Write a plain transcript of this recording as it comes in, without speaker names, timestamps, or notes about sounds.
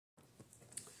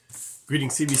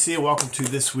Greetings CBC and welcome to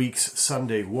this week's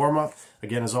Sunday warm-up.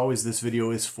 Again, as always, this video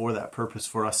is for that purpose,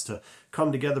 for us to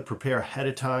come together, prepare ahead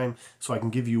of time so I can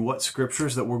give you what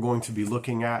scriptures that we're going to be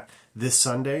looking at this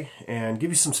Sunday and give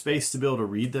you some space to be able to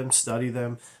read them, study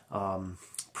them,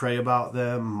 pray about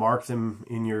them, mark them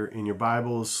in your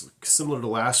Bibles. Similar to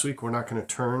last week, we're not going to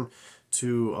turn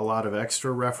to a lot of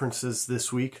extra references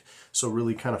this week, so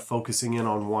really kind of focusing in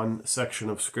on one section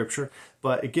of scripture,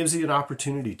 but it gives you an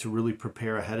opportunity to really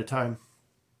prepare ahead of time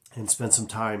and spend some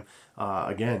time,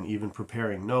 again, even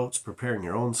preparing notes, preparing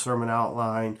your own sermon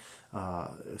outline,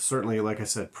 certainly, like I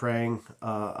said, praying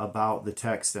about the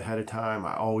text ahead of time.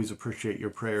 I always appreciate your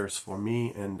prayers for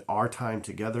me and our time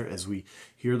together as we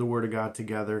hear the Word of God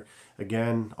together.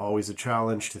 Again, always a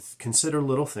challenge to consider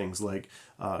little things like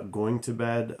going to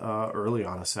bed early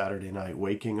on a Saturday night,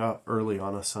 waking up early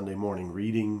on a Sunday morning,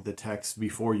 reading the text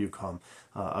before you come.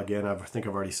 Again, I think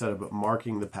I've already said it, but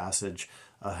marking the passage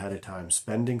ahead of time,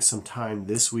 spending some time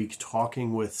this week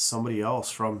talking with somebody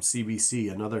else from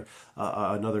CBC,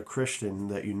 another Christian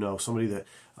that you know, somebody that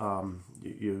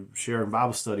you share in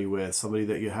Bible study with, somebody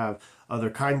that you have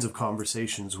other kinds of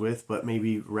conversations with, but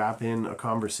maybe wrap in a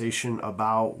conversation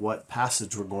about what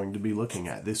passage we're going to be looking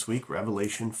at this week,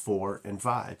 Revelation 4 and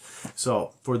 5.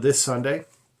 So for this Sunday,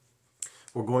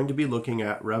 we're going to be looking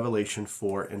at Revelation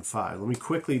 4 and 5. Let me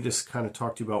quickly just kind of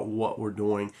talk to you about what we're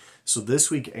doing. So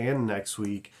this week and next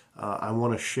week, I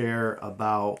want to share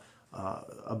about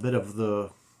a bit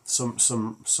of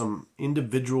some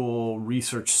individual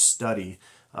research study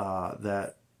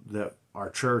that our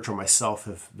church or myself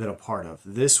have been a part of.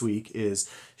 This week is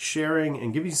sharing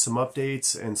and giving some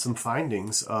updates and some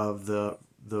findings of the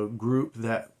group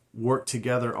that worked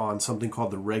together on something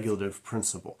called the regulative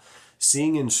principle.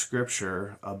 Seeing in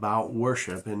Scripture about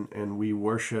worship, and we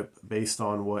worship based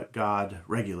on what God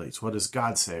regulates. What does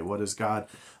God say? What does God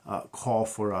call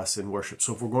for us in worship?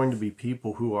 So if we're going to be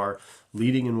people who are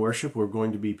leading in worship, we're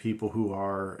going to be people who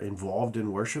are involved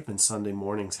in worship in Sunday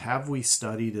mornings. Have we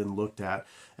studied and looked at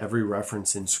every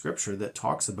reference in Scripture that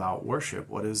talks about worship?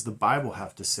 What does the Bible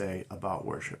have to say about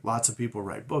worship? Lots of people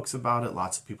write books about it.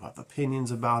 Lots of people have opinions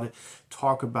about it,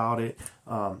 talk about it.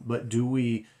 But do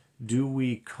we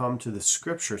come to the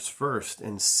Scriptures first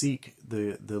and seek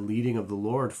the leading of the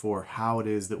Lord for how it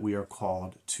is that we are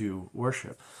called to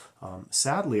worship?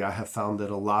 Sadly, I have found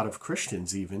that a lot of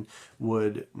Christians even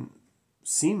would,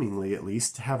 seemingly at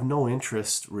least, have no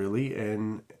interest really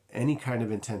in any kind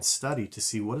of intense study to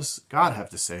see what does God have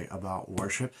to say about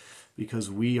worship, because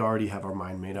we already have our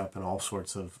mind made up and all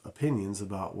sorts of opinions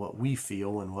about what we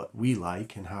feel and what we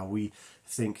like and how we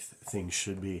think things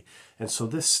should be. And so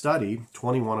this study,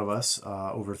 21 of us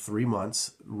over 3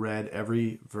 months, read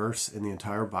every verse in the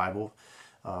entire Bible,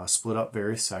 split up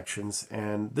various sections.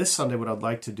 And this Sunday what I'd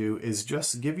like to do is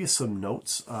just give you some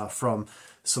notes from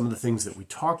some of the things that we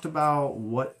talked about,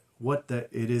 what it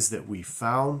is that we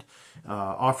found,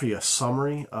 offer you a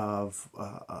summary of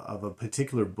a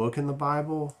particular book in the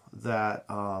Bible that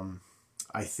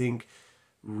I think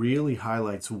really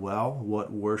highlights well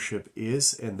what worship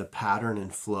is and the pattern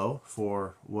and flow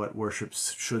for what worship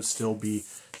should still be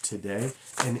today.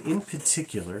 And in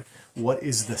particular, what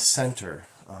is the center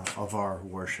of our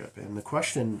worship? And the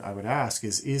question I would ask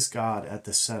is God at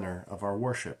the center of our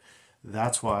worship?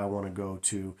 That's why I want to go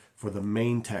to, for the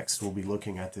main text we'll be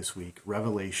looking at this week,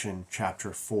 Revelation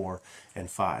chapter 4 and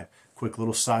 5. Quick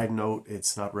little side note,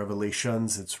 it's not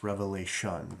Revelations, it's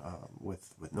Revelation,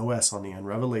 with no S on the end.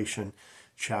 Revelation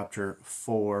chapter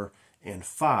 4 and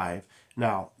 5.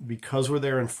 Now, because we're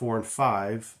there in 4 and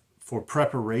 5, for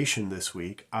preparation this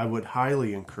week, I would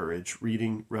highly encourage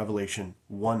reading Revelation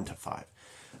 1 to 5.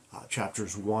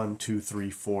 Chapters 1, 2,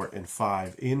 3, 4, and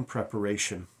 5 in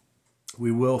preparation. We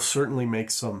will certainly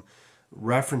make some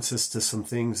references to some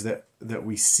things that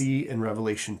we see in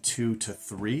Revelation 2 to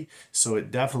 3. So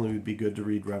it definitely would be good to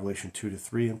read Revelation 2 to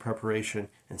 3 in preparation.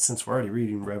 And since we're already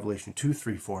reading Revelation 2,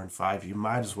 3, 4, and 5, you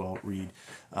might as well read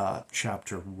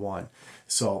chapter 1.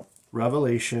 So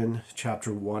Revelation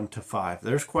chapter 1 to 5.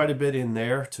 There's quite a bit in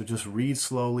there to just read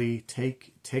slowly,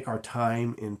 take our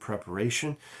time in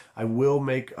preparation. I will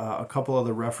make a couple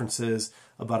other references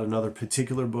about another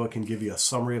particular book and give you a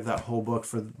summary of that whole book.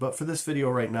 But for this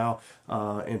video right now,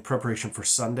 in preparation for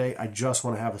Sunday, I just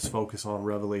want to have us focus on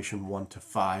Revelation 1 to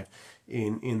 5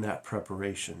 in that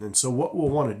preparation. And so what we'll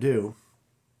want to do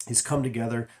is come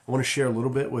together. I want to share a little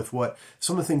bit with what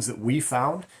some of the things that we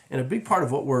found, and a big part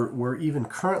of what we're even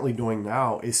currently doing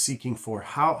now is seeking for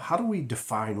how do we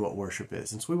define what worship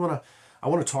is. And so we want to I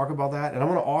want to talk about that, and I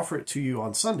want to offer it to you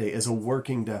on Sunday as a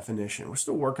working definition. We're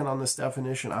still working on this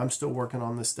definition. I'm still working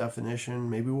on this definition.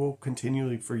 Maybe we'll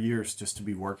continually for years just to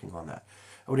be working on that.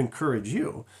 I would encourage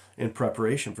you in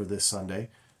preparation for this Sunday,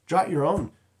 jot your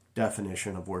own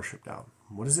definition of worship down.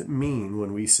 What does it mean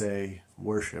when we say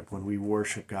worship, when we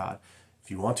worship God? If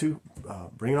you want to,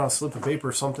 bring it on a slip of paper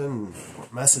or something,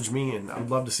 message me, and I'd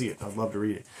love to see it. I'd love to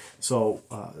read it. So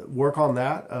work on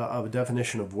that, of a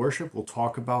definition of worship. We'll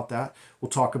talk about that. We'll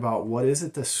talk about what is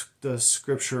it does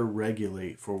Scripture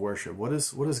regulate for worship? What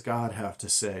does God have to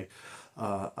say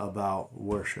about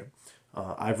worship?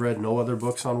 I've read no other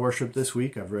books on worship this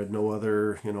week. I've read no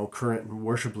other, current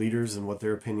worship leaders and what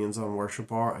their opinions on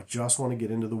worship are. I just want to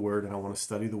get into the Word, and I want to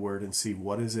study the Word and see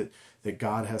what is it that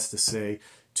God has to say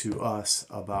to us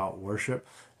about worship.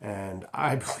 And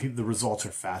I believe the results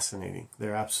are fascinating.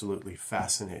 They're absolutely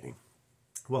fascinating.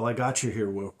 Well, I got you here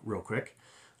real quick.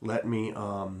 Let me,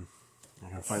 I'm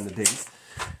going to find the date.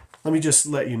 Let me just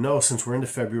let you know, since we're into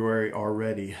February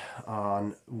already,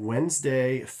 on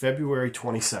Wednesday, February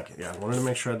 22nd. Yeah, I wanted to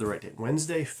make sure I had the right date.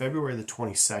 Wednesday, February the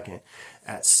 22nd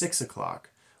at 6 o'clock.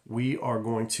 We are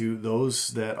going to, those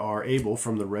that are able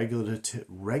from the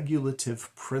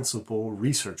Regulative Principle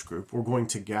Research Group, we're going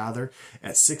to gather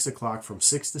at 6 o'clock from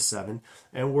 6 to 7,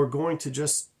 and we're going to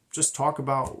just talk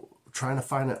about trying to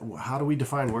find out how do we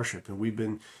define worship. And we've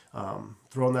been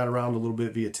throwing that around a little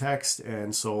bit via text.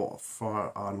 And so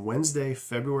on Wednesday,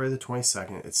 February the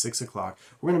 22nd at 6 o'clock,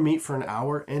 we're going to meet for an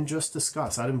hour and just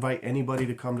discuss. I'd invite anybody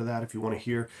to come to that if you want to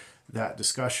hear that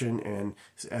discussion. And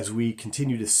as we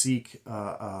continue to seek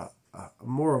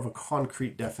more of a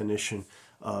concrete definition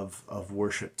of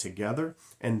worship together.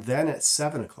 And then at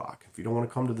 7 o'clock, if you don't want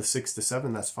to come to the 6 to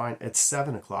 7, that's fine. At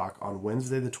 7 o'clock on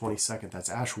Wednesday the 22nd, that's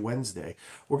Ash Wednesday,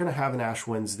 we're going to have an Ash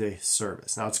Wednesday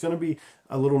service. Now, it's going to be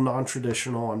a little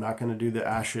non-traditional. I'm not going to do the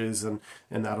ashes and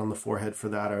that on the forehead for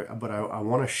that, but I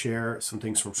want to share some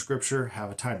things from Scripture, have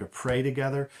a time to pray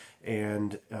together,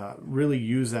 and really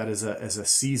use that as a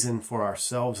season for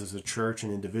ourselves as a church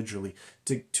and individually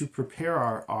to prepare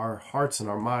our hearts and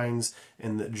our minds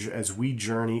as we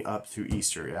journey up through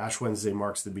Easter. Ash Wednesday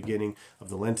marks the beginning of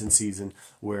the Lenten season,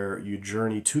 where you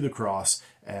journey to the cross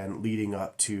and leading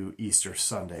up to Easter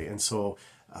Sunday. And so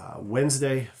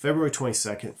Wednesday, February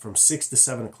 22nd, from 6 to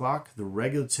 7 o'clock, the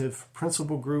Regulative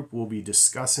Principle Group will be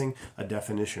discussing a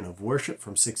definition of worship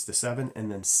from 6 to 7,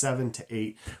 and then 7 to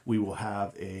 8, we will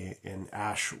have an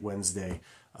Ash Wednesday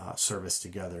service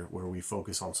together where we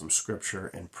focus on some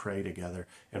Scripture and pray together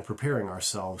and preparing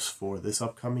ourselves for this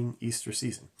upcoming Easter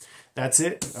season. That's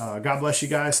it. God bless you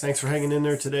guys. Thanks for hanging in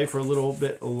there today for a little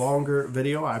bit longer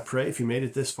video. I pray if you made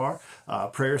it this far,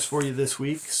 prayers for you this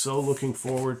week. So looking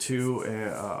forward to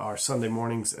our Sunday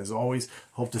mornings as always.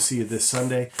 Hope to see you this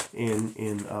Sunday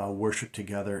in worship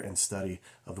together and study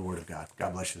of the Word of God.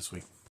 God bless you this week.